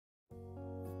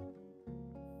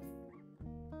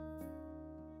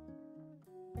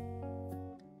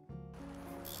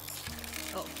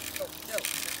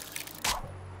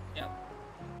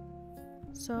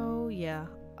So yeah,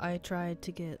 I tried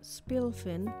to get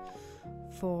Speilfinne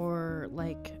for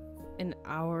like an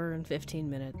hour and 15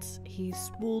 minutes. He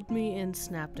spooled me and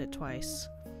snapped it twice.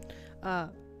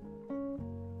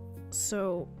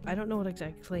 So I don't know what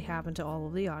exactly happened to all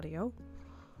of the audio.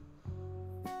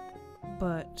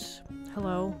 But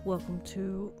hello, welcome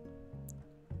to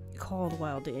Called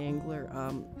Wild the Angler.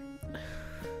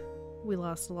 We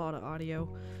lost a lot of audio.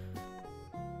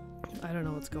 I don't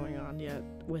know what's going on yet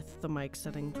with the mic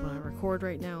settings when I record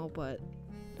right now, but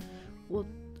well,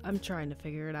 I'm trying to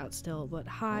figure it out still. But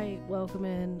hi, welcome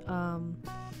in.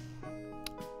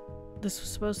 This was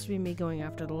supposed to be me going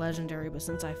after the Legendary, but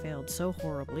since I failed so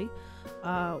horribly,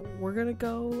 we're gonna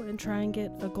go and try and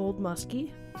get a gold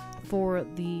muskie for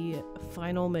the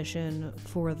final mission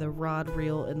for the rod,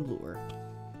 reel, and lure.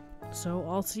 So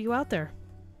I'll see you out there.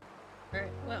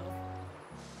 Alright, well,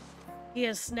 he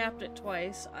has snapped it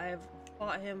twice. I've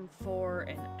fought him for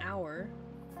an hour.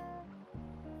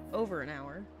 Over an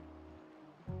hour.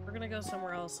 We're gonna go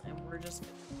somewhere else and we're just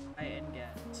gonna try and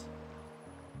get...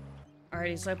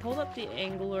 Alrighty, so I pulled up the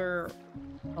angler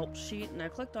help sheet and I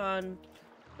clicked on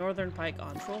Northern Pike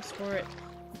on trolls for it.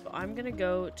 So I'm gonna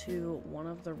go to one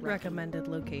of the recommended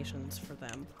locations for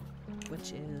them,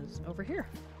 which is over here.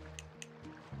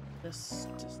 This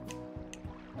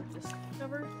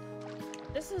cover.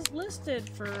 This is listed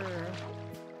for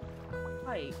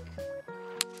pike.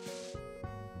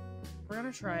 We're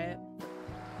gonna try it.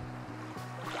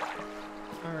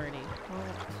 Alrighty. Well,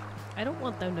 I don't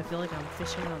want them to feel like I'm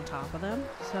fishing on top of them,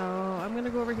 so I'm gonna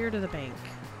go over here to the bank.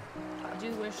 I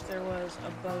do wish there was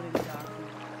a boating dock.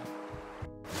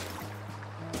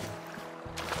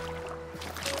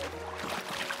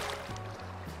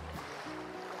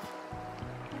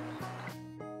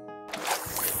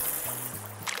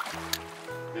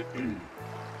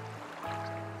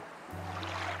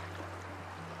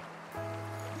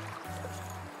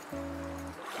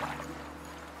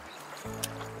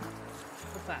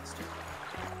 Faster.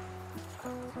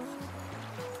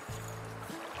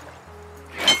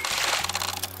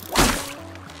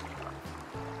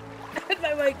 I had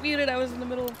my mic muted, I was in the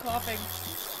middle of coughing.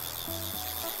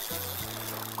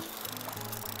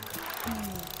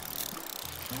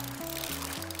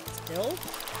 Still?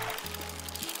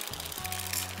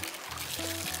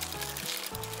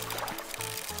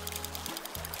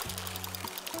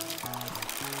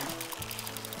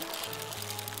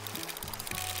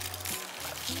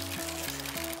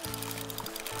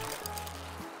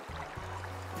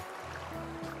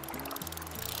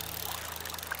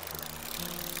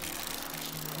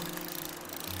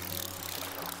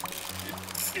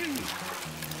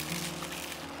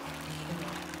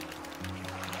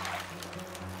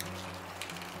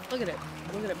 Look at it.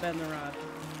 Look at it bend the rod.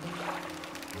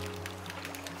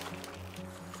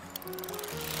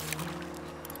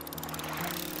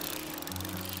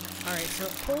 Alright, so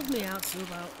it pulled me out to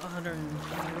about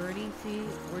 130 feet.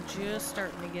 We're just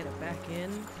starting to get it back in.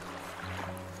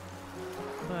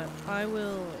 But I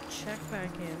will check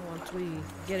back in once we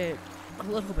get it a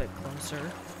little bit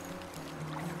closer.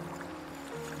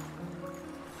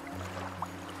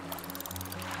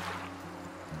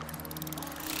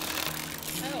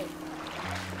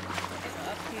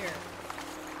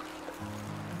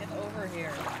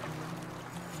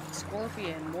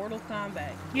 Mortal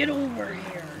Kombat. Get over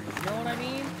here. You know what I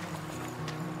mean?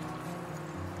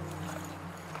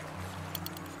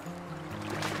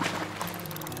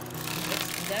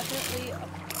 It's definitely a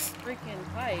freaking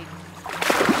pike.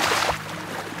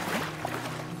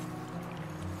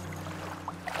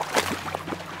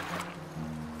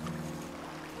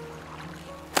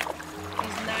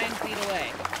 He's 9 feet away.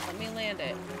 Let me land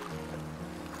it.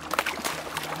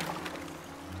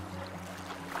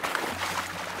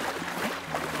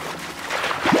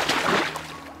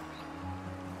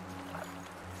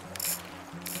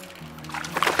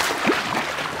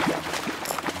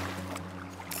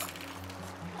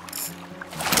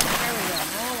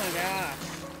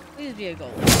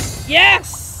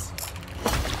 Yes!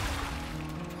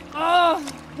 Oh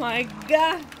my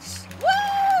gosh!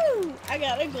 Woo! I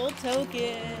got a gold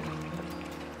token!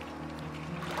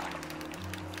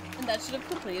 And that should have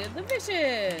completed the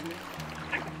mission!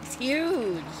 It's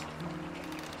huge!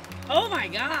 Oh my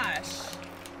gosh!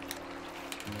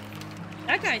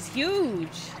 That guy's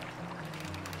huge!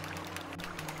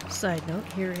 Side note,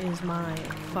 here is my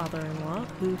father-in-law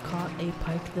who caught a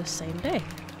pike the same day.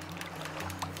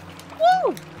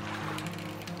 Woo!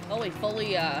 Oh, we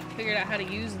fully figured out how to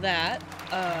use that,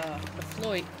 the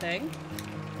float thing.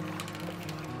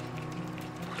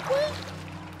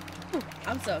 Woo!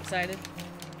 I'm so excited.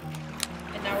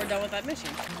 And now we're done with that mission.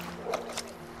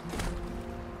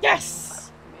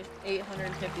 Yes!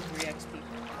 853 XP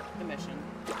commission.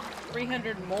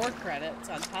 300 more credits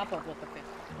on top of what the 50.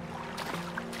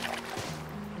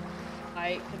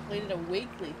 I completed a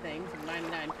weekly thing for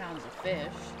 99 pounds of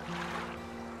fish.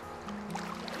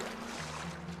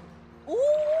 Ooh!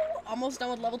 Almost done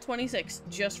with level 26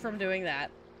 just from doing that.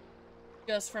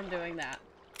 Just from doing that.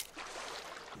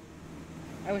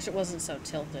 I wish it wasn't so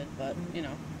tilted, but, you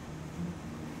know.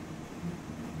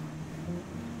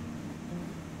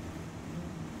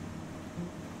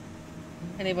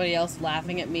 Anybody else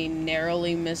laughing at me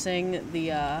narrowly missing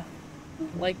the,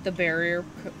 like the barrier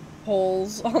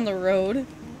poles on the road?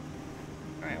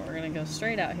 Alright, we're gonna go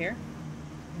straight out here.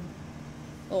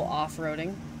 A little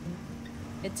off-roading.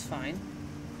 It's fine.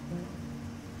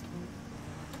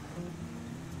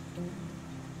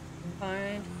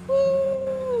 Fine.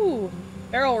 Woo!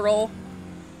 Barrel roll.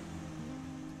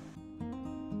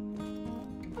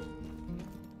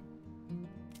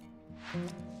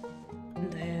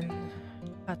 And then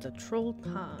got the troll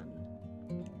pond.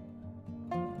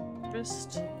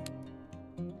 Just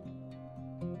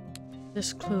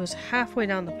this clue is halfway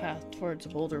down the path towards a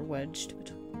boulder wedged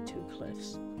between two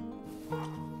cliffs.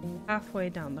 Halfway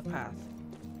down the path.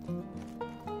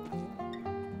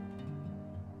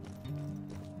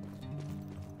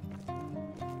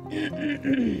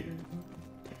 A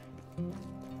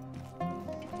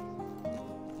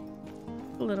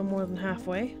little more than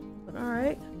halfway, but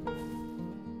alright.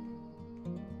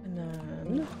 And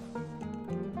then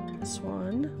this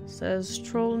one says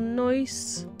Troll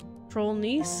Nice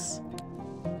towards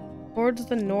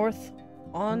the north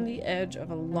on the edge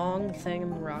of a long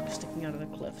thin rock sticking out of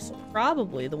the cliff. So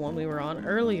probably the one we were on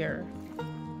earlier.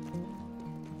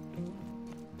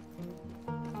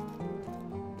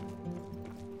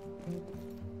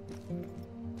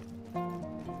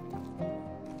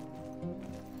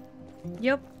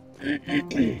 Yep.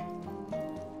 Okay.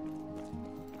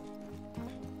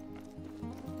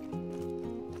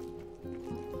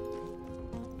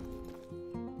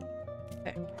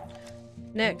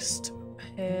 Next,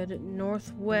 head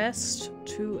northwest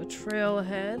to a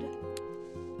trailhead.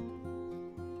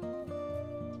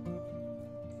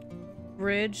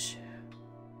 Bridge.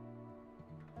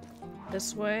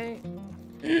 This way.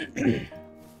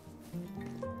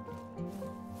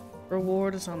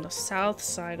 Reward is on the south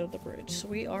side of the bridge, so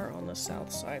we are on the south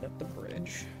side of the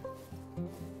bridge.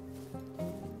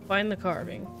 Find the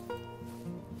carving.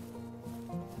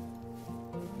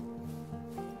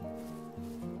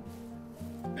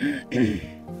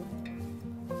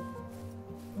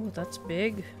 Oh, that's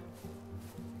big.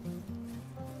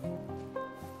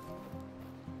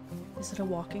 Is it a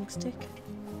walking stick?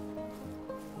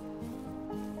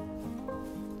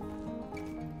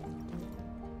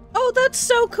 Oh, that's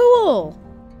so cool!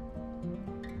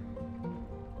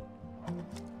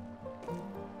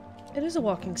 It is a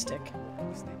walking stick.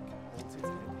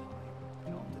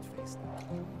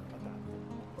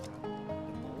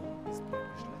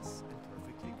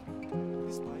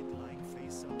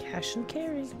 Cash and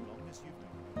carry.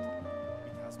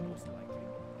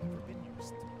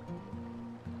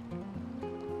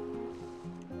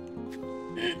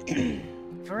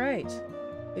 Alright,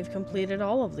 we've completed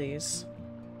all of these.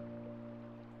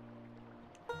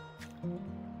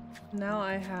 Now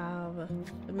I have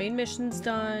the main missions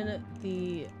done,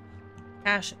 the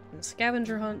cache and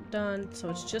scavenger hunt done, so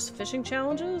it's just fishing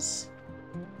challenges.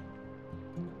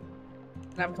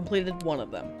 And I've completed one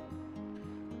of them.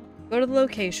 Go to the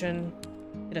location,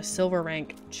 get a silver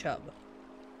rank chub.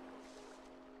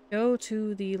 Go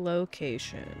to the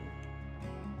location.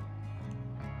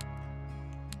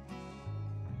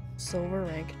 Silver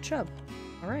rank chub.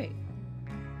 Alright.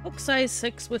 Hook size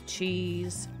 6 with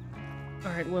cheese.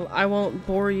 Alright, well, I won't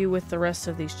bore you with the rest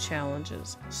of these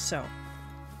challenges. So,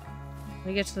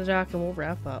 we get to the dock and we'll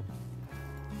wrap up.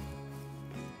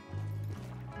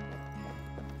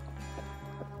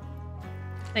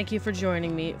 Thank you for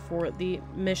joining me for the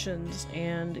missions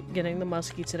and getting the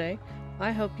muskie today.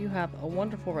 I hope you have a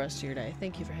wonderful rest of your day.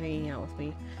 Thank you for hanging out with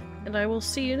me, and I will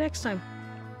see you next time.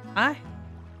 Bye!